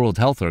to the World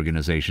Health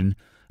Organization,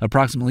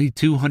 approximately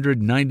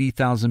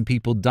 290,000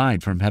 people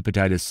died from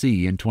hepatitis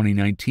C in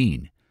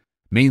 2019,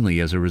 mainly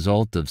as a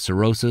result of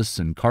cirrhosis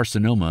and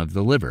carcinoma of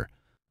the liver,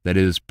 that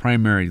is,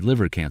 primary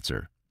liver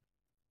cancer.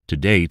 To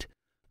date,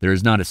 there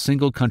is not a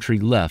single country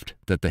left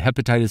that the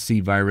hepatitis C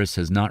virus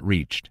has not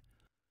reached.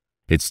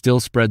 It still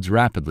spreads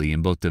rapidly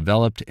in both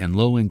developed and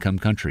low-income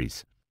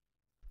countries.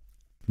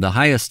 The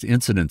highest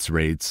incidence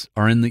rates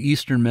are in the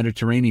Eastern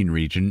Mediterranean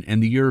region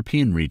and the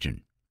European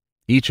region,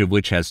 each of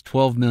which has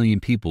 12 million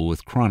people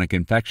with chronic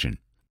infection.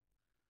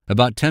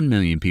 About 10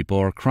 million people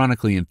are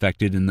chronically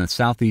infected in the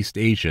Southeast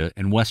Asia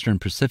and Western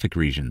Pacific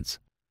regions,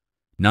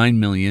 9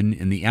 million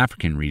in the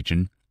African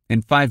region,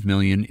 and 5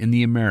 million in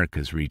the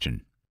Americas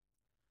region.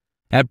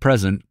 At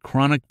present,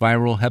 chronic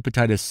viral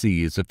hepatitis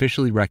C is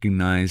officially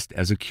recognized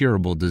as a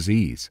curable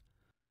disease.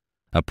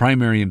 A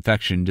primary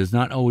infection does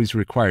not always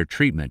require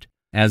treatment,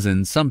 as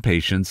in some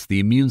patients the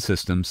immune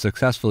system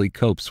successfully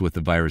copes with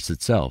the virus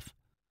itself.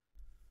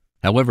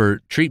 However,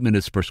 treatment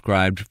is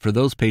prescribed for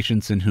those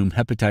patients in whom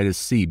hepatitis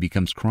C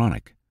becomes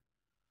chronic.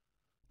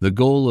 The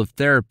goal of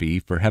therapy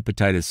for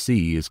hepatitis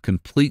C is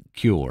complete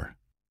cure.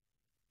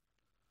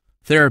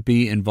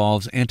 Therapy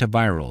involves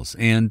antivirals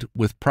and,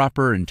 with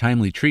proper and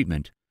timely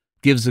treatment,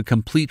 gives a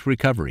complete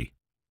recovery.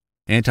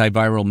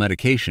 Antiviral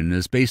medication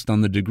is based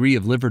on the degree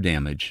of liver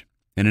damage,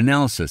 an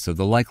analysis of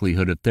the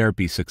likelihood of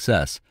therapy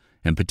success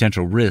and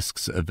potential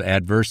risks of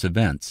adverse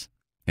events,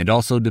 and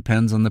also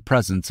depends on the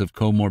presence of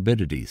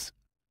comorbidities.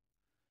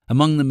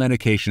 Among the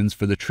medications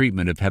for the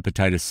treatment of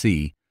hepatitis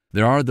C,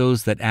 there are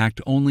those that act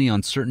only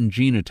on certain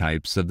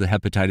genotypes of the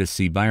hepatitis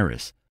C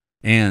virus,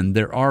 and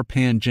there are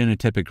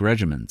pan-genotypic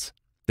regimens,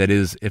 that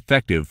is,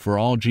 effective for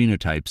all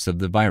genotypes of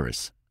the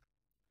virus.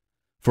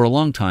 For a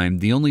long time,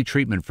 the only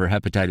treatment for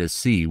hepatitis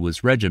C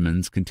was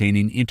regimens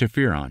containing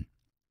interferon.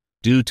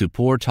 Due to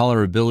poor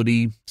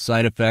tolerability,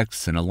 side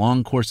effects, and a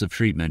long course of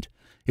treatment,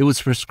 it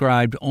was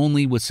prescribed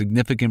only with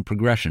significant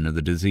progression of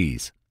the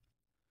disease.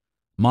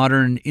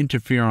 Modern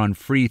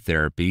interferon-free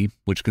therapy,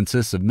 which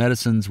consists of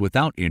medicines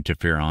without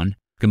interferon,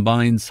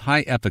 combines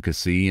high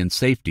efficacy and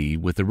safety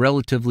with a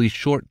relatively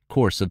short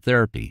course of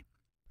therapy.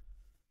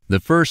 The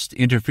first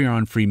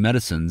interferon-free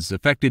medicines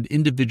affected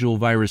individual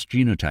virus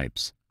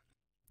genotypes.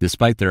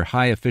 Despite their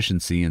high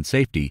efficiency and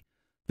safety,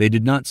 they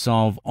did not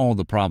solve all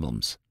the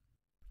problems.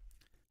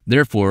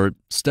 Therefore,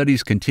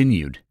 studies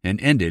continued and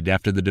ended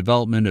after the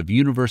development of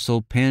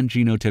universal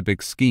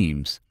pan-genotypic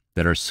schemes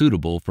that are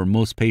suitable for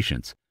most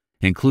patients,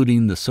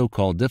 including the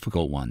so-called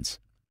difficult ones.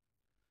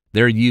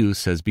 Their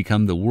use has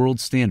become the world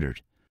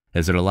standard,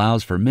 as it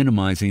allows for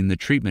minimizing the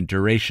treatment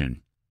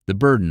duration, the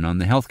burden on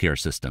the healthcare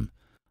system,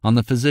 on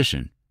the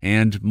physician,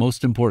 and,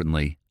 most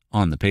importantly,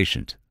 on the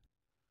patient.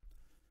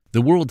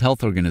 The World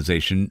Health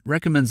Organization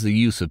recommends the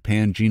use of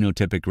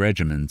pan-genotypic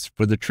regimens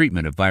for the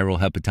treatment of viral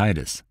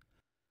hepatitis.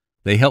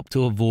 They help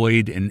to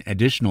avoid an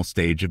additional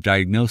stage of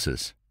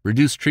diagnosis,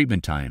 reduce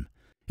treatment time,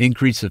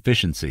 increase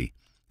efficiency,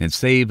 and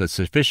save a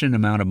sufficient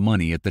amount of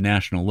money at the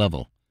national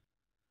level.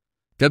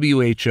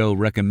 WHO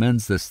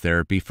recommends this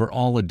therapy for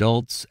all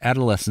adults,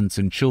 adolescents,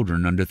 and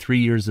children under 3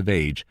 years of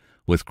age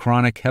with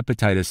chronic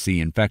hepatitis C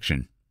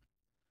infection.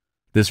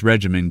 This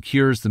regimen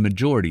cures the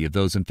majority of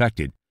those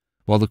infected,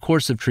 while the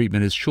course of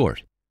treatment is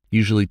short,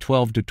 usually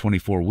 12 to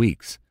 24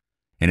 weeks,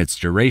 and its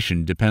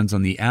duration depends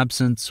on the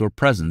absence or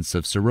presence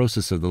of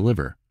cirrhosis of the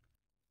liver.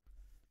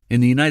 In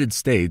the United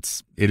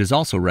States, it is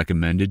also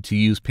recommended to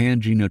use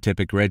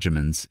pan-genotypic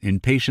regimens in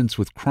patients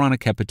with chronic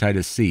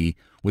hepatitis C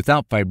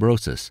without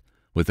fibrosis,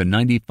 with a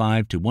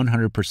 95 to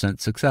 100%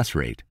 success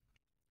rate.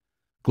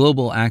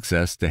 Global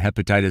access to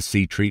hepatitis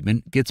C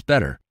treatment gets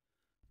better,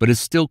 but is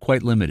still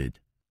quite limited.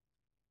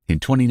 In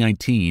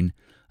 2019,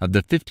 of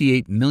the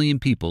 58 million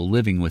people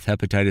living with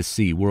hepatitis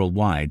C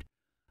worldwide,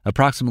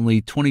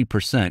 approximately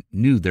 20%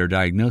 knew their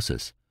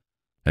diagnosis.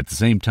 At the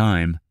same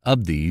time,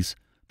 of these,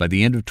 by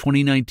the end of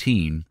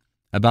 2019,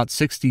 about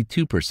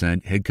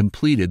 62% had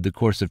completed the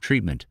course of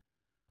treatment,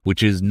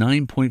 which is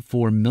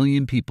 9.4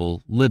 million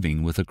people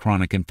living with a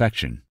chronic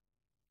infection.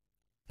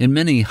 In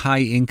many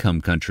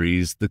high-income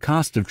countries, the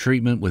cost of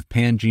treatment with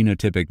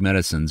pan-genotypic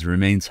medicines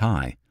remains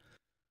high.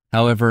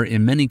 However,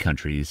 in many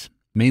countries,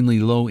 mainly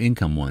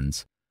low-income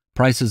ones,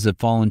 prices have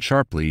fallen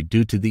sharply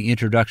due to the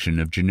introduction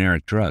of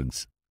generic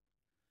drugs.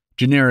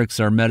 Generics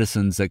are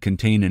medicines that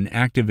contain an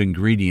active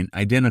ingredient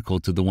identical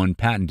to the one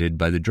patented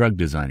by the drug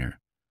designer.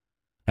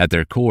 At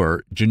their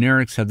core,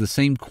 generics have the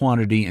same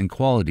quantity and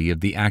quality of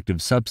the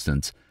active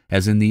substance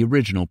as in the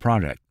original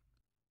product.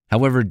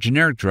 However,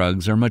 generic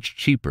drugs are much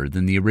cheaper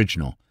than the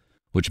original,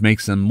 which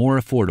makes them more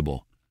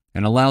affordable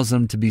and allows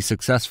them to be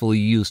successfully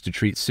used to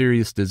treat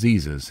serious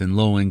diseases in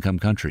low-income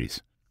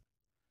countries.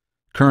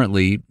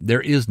 Currently,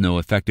 there is no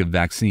effective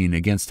vaccine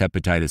against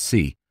hepatitis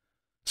C,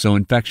 so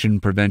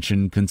infection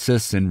prevention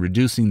consists in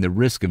reducing the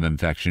risk of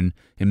infection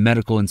in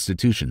medical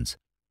institutions,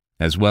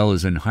 as well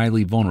as in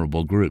highly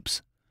vulnerable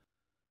groups.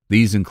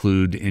 These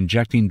include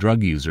injecting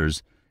drug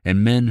users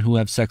and men who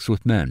have sex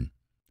with men,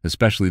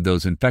 especially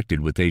those infected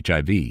with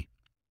HIV.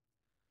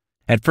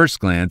 At first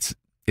glance,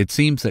 it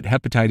seems that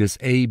hepatitis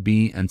A,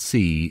 B, and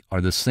C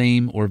are the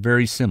same or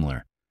very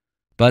similar,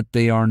 but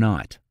they are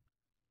not.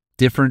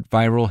 Different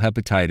viral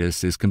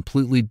hepatitis is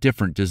completely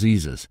different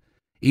diseases.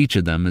 Each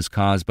of them is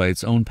caused by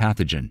its own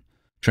pathogen.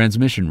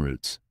 Transmission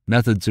routes,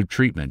 methods of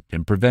treatment,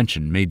 and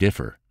prevention may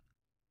differ.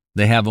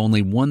 They have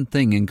only one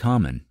thing in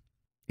common.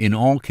 In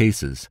all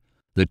cases,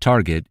 the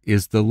target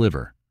is the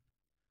liver.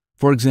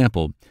 For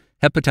example,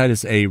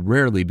 hepatitis A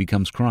rarely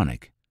becomes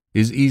chronic,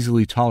 is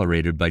easily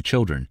tolerated by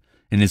children,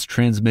 and is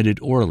transmitted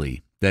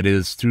orally, that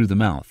is, through the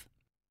mouth.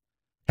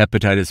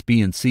 Hepatitis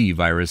B and C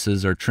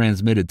viruses are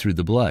transmitted through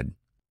the blood.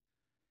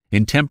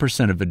 In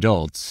 10% of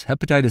adults,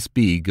 hepatitis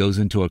B goes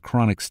into a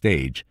chronic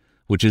stage,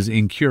 which is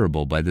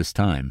incurable by this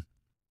time.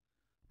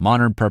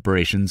 Modern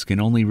preparations can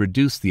only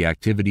reduce the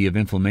activity of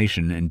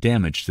inflammation and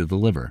damage to the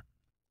liver.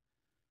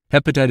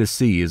 Hepatitis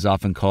C is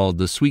often called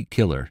the sweet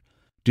killer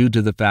due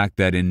to the fact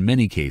that in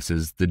many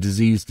cases the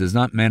disease does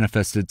not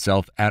manifest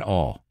itself at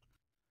all.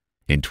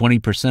 In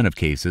 20% of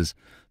cases,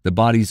 the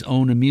body's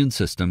own immune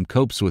system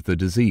copes with the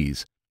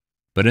disease,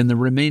 but in the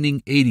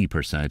remaining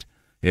 80%,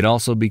 it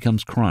also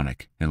becomes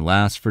chronic and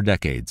lasts for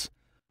decades,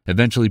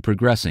 eventually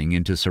progressing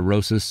into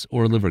cirrhosis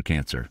or liver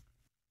cancer.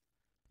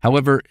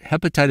 However,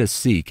 hepatitis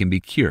C can be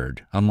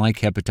cured, unlike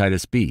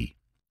hepatitis B.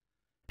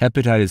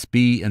 Hepatitis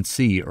B and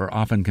C are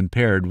often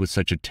compared with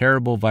such a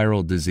terrible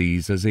viral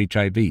disease as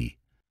HIV.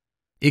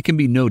 It can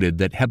be noted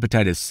that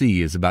hepatitis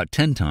C is about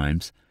 10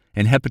 times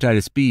and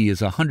hepatitis B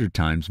is 100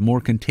 times more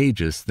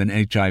contagious than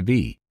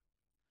HIV.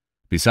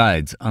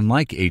 Besides,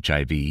 unlike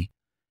HIV,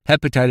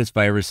 hepatitis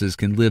viruses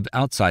can live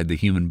outside the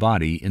human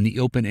body in the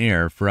open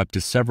air for up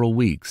to several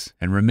weeks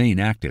and remain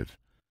active.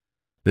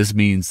 This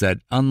means that,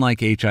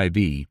 unlike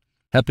HIV,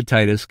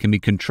 hepatitis can be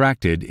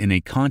contracted in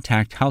a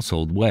contact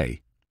household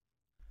way.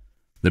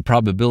 The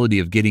probability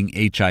of getting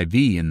HIV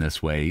in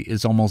this way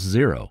is almost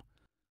zero,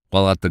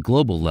 while at the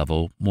global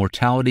level,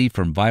 mortality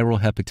from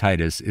viral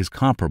hepatitis is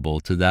comparable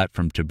to that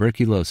from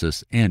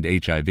tuberculosis and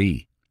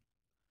HIV.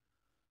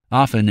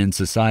 Often in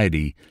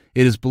society,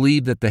 it is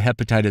believed that the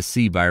hepatitis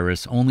C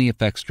virus only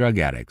affects drug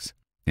addicts,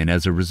 and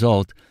as a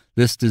result,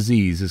 this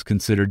disease is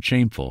considered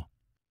shameful.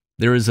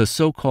 There is a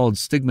so-called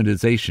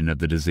stigmatization of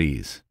the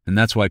disease, and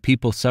that's why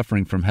people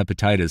suffering from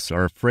hepatitis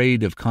are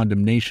afraid of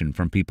condemnation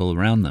from people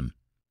around them.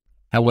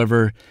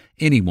 However,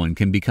 anyone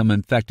can become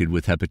infected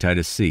with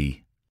hepatitis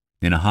C,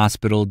 in a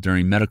hospital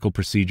during medical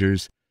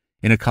procedures,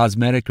 in a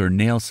cosmetic or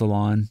nail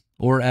salon,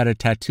 or at a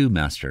tattoo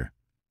master.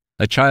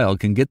 A child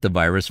can get the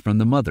virus from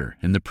the mother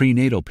in the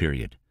prenatal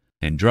period,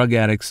 and drug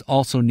addicts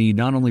also need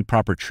not only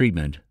proper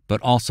treatment,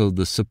 but also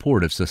the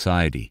support of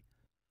society.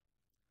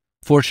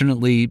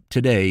 Fortunately,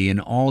 today in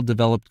all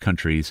developed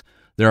countries,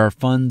 there are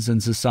funds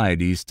and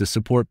societies to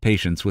support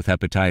patients with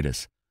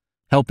hepatitis,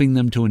 helping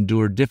them to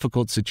endure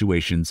difficult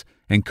situations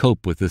and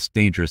cope with this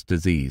dangerous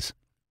disease.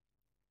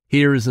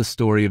 Here is a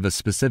story of a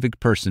specific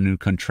person who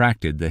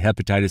contracted the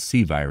hepatitis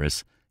C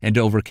virus and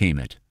overcame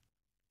it.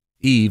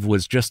 Eve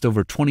was just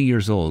over 20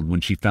 years old when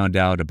she found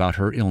out about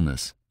her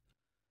illness.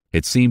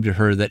 It seemed to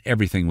her that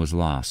everything was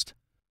lost.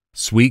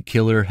 Sweet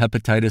killer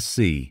hepatitis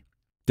C,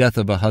 death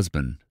of a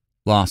husband,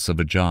 loss of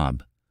a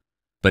job.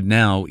 But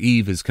now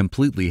Eve is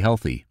completely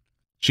healthy.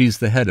 She's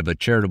the head of a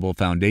charitable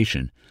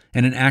foundation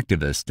and an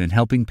activist in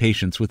helping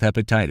patients with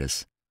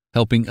hepatitis,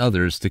 helping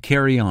others to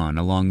carry on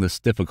along this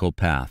difficult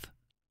path.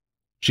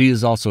 She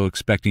is also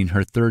expecting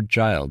her third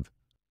child.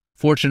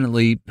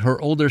 Fortunately, her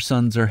older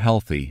sons are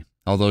healthy,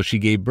 although she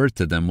gave birth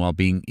to them while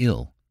being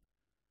ill.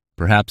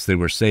 Perhaps they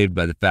were saved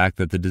by the fact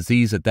that the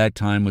disease at that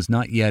time was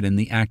not yet in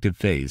the active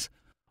phase,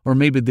 or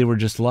maybe they were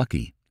just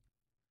lucky.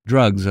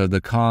 Drugs are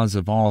the cause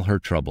of all her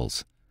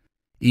troubles.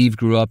 Eve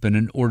grew up in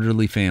an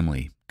orderly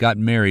family, got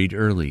married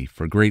early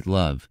for great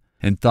love,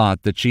 and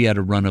thought that she had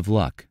a run of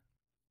luck.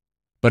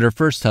 But her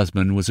first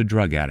husband was a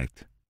drug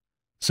addict.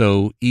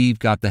 So Eve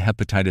got the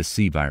hepatitis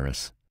C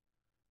virus.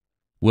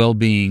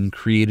 Well-being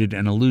created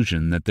an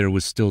illusion that there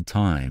was still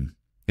time.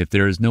 If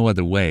there is no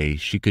other way,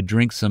 she could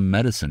drink some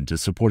medicine to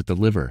support the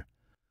liver.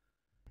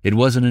 It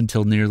wasn't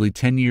until nearly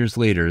 10 years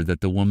later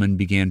that the woman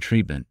began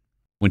treatment,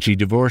 when she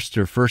divorced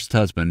her first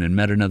husband and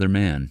met another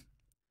man.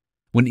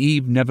 When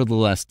Eve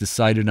nevertheless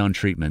decided on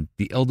treatment,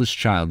 the eldest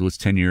child was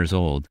 10 years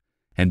old,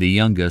 and the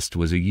youngest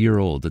was a year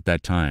old at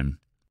that time.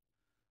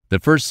 The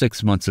first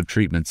 6 months of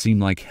treatment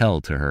seemed like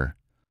hell to her.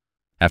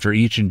 After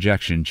each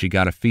injection, she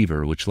got a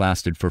fever which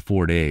lasted for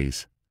 4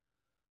 days.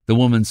 The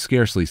woman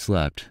scarcely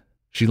slept.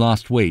 She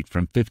lost weight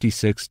from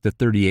 56 to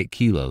 38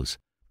 kilos.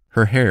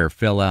 Her hair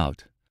fell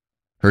out.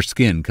 Her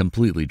skin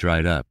completely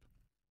dried up.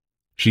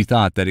 She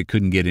thought that it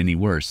couldn't get any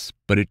worse,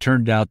 but it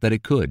turned out that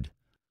it could.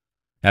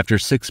 After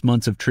 6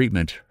 months of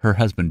treatment, her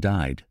husband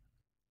died.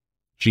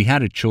 She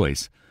had a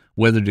choice,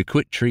 whether to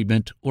quit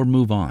treatment or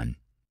move on.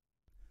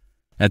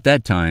 At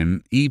that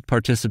time, Eve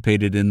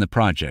participated in the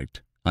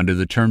project, under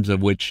the terms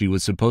of which she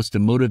was supposed to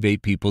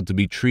motivate people to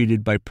be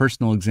treated by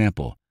personal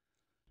example.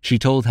 She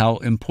told how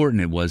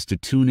important it was to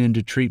tune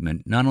into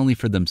treatment not only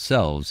for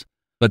themselves,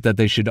 but that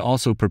they should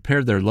also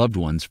prepare their loved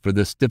ones for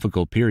this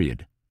difficult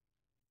period.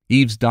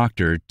 Eve's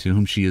doctor, to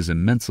whom she is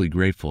immensely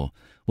grateful,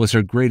 was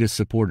her greatest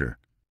supporter.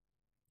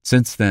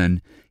 Since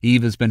then,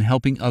 Eve has been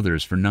helping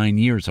others for 9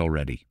 years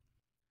already.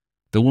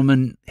 The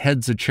woman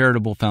heads a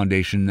charitable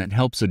foundation that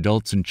helps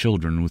adults and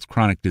children with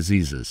chronic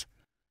diseases,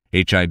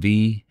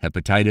 HIV,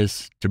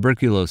 hepatitis,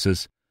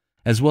 tuberculosis,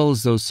 as well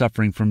as those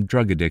suffering from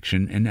drug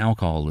addiction and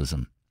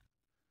alcoholism.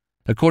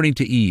 According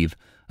to Eve,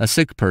 a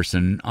sick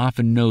person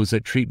often knows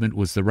that treatment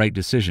was the right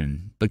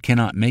decision, but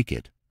cannot make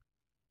it.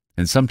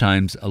 And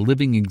sometimes a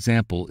living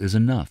example is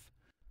enough.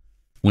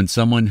 when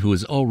someone who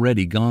has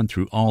already gone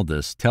through all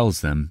this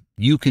tells them,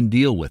 "You can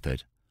deal with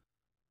it."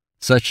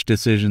 Such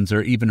decisions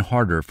are even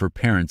harder for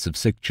parents of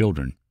sick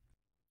children.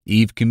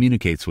 Eve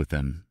communicates with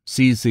them,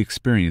 sees the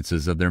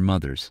experiences of their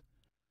mothers.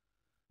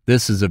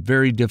 This is a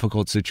very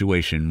difficult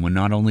situation when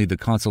not only the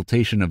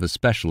consultation of a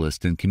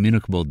specialist in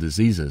communicable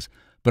diseases,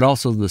 but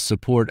also the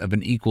support of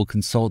an equal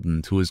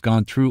consultant who has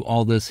gone through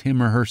all this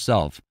him or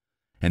herself,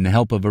 and the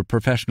help of a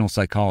professional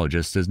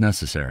psychologist is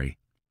necessary.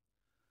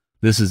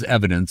 This is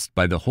evidenced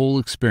by the whole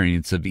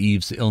experience of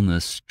Eve's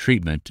illness,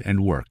 treatment,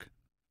 and work.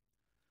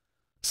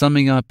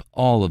 Summing up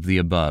all of the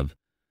above,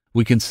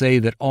 we can say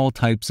that all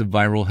types of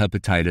viral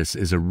hepatitis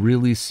is a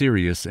really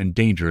serious and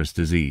dangerous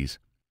disease.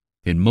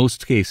 In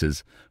most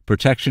cases,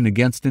 protection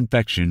against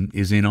infection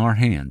is in our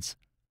hands.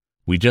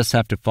 We just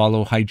have to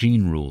follow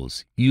hygiene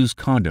rules, use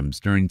condoms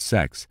during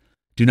sex,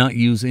 do not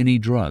use any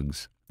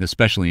drugs,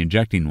 especially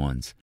injecting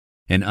ones,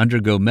 and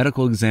undergo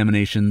medical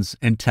examinations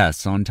and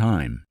tests on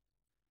time.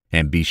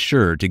 And be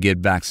sure to get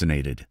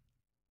vaccinated.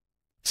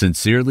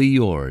 Sincerely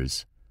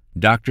yours,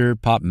 Dr.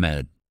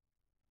 PopMed.